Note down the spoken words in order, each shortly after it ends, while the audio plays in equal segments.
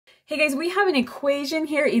Hey guys, we have an equation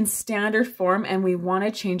here in standard form and we want to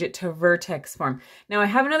change it to vertex form. Now I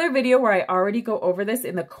have another video where I already go over this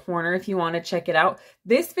in the corner if you want to check it out.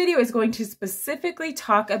 This video is going to specifically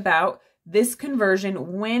talk about this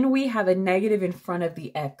conversion when we have a negative in front of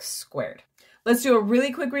the x squared. Let's do a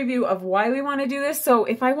really quick review of why we want to do this. So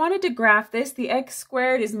if I wanted to graph this, the x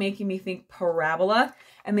squared is making me think parabola.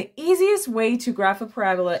 And the easiest way to graph a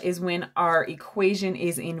parabola is when our equation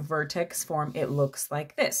is in vertex form. It looks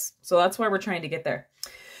like this. So that's why we're trying to get there.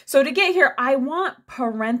 So to get here, I want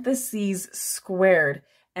parentheses squared.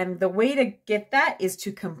 And the way to get that is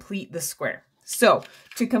to complete the square. So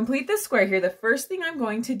to complete the square here, the first thing I'm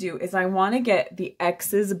going to do is I want to get the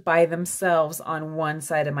x's by themselves on one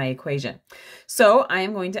side of my equation. So I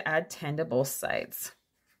am going to add 10 to both sides.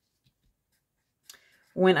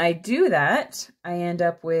 When I do that, I end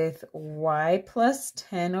up with y plus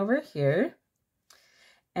 10 over here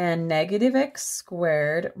and negative x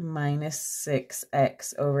squared minus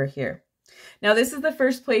 6x over here. Now this is the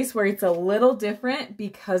first place where it's a little different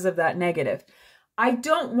because of that negative. I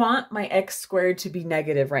don't want my x squared to be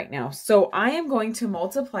negative right now, so I am going to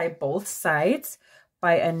multiply both sides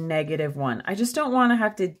by a -1. I just don't want to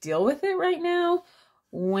have to deal with it right now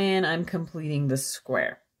when I'm completing the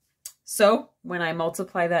square. So when I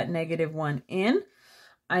multiply that -1 in,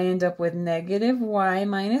 I end up with negative y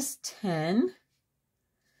minus 10.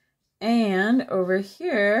 And over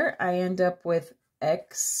here, I end up with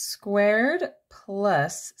x squared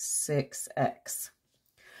plus 6x.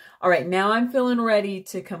 All right, now I'm feeling ready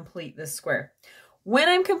to complete the square. When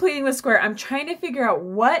I'm completing the square, I'm trying to figure out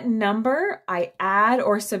what number I add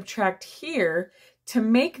or subtract here to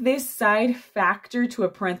make this side factor to a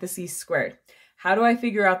parentheses squared. How do I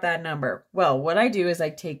figure out that number? Well, what I do is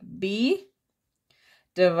I take b,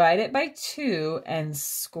 divide it by 2, and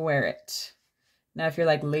square it. Now, if you're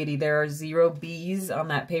like, lady, there are 0 b's on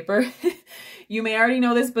that paper, you may already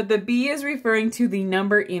know this, but the b is referring to the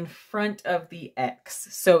number in front of the x.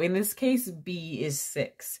 So in this case, b is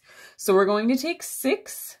 6. So we're going to take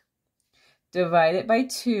 6, divide it by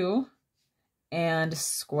 2, and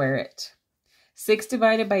square it. 6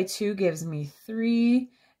 divided by 2 gives me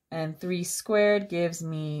 3. And 3 squared gives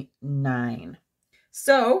me 9.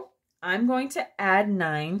 So I'm going to add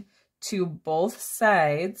 9 to both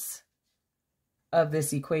sides of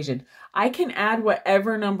this equation. I can add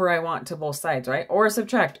whatever number I want to both sides, right? Or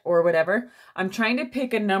subtract or whatever. I'm trying to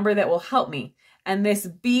pick a number that will help me. And this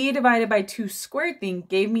b divided by 2 squared thing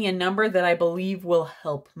gave me a number that I believe will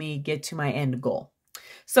help me get to my end goal.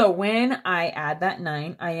 So when I add that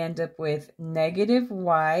 9, I end up with negative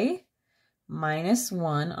y minus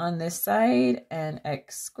 1 on this side and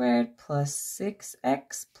x squared plus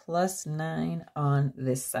 6x plus 9 on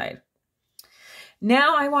this side.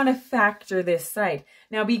 Now I want to factor this side.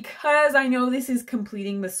 Now because I know this is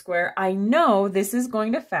completing the square, I know this is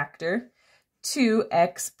going to factor to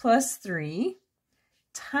x plus 3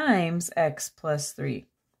 times x plus 3.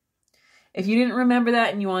 If you didn't remember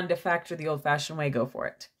that and you wanted to factor the old-fashioned way, go for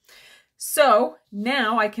it. So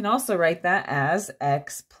now I can also write that as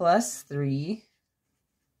x plus 3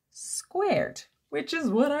 squared, which is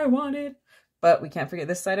what I wanted. But we can't forget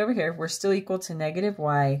this side over here. We're still equal to negative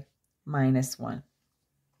y minus 1.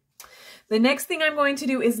 The next thing I'm going to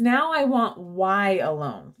do is now I want y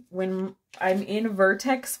alone. When I'm in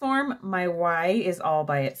vertex form, my y is all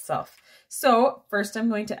by itself. So first I'm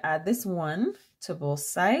going to add this 1 to both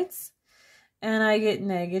sides. And I get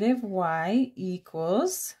negative y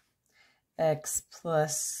equals x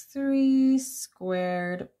plus 3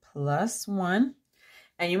 squared plus 1.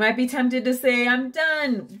 And you might be tempted to say, I'm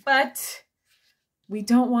done, but we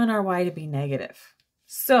don't want our y to be negative.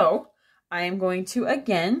 So I am going to,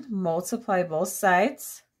 again, multiply both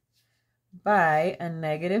sides by a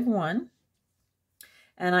 -1.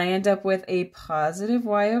 And I end up with a positive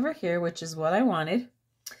y over here, which is what I wanted.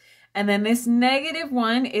 And then this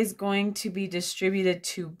 -1 is going to be distributed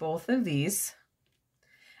to both of these.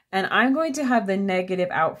 And I'm going to have the negative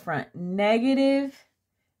out front, negative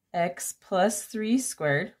x plus 3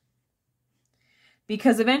 squared,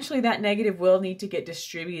 because eventually that negative will need to get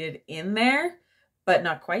distributed in there, but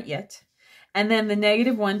not quite yet. And then the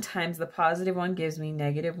 -1 times the positive 1 gives me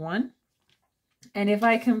 -1. And if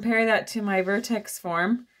I compare that to my vertex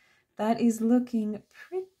form, that is looking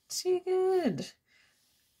pretty good.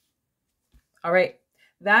 All right,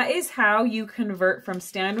 that is how you convert from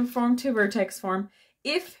standard form to vertex form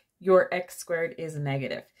if your x squared is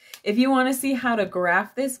negative. If you want to see how to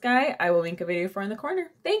graph this guy, I will link a video for in the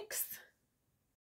corner. Thanks.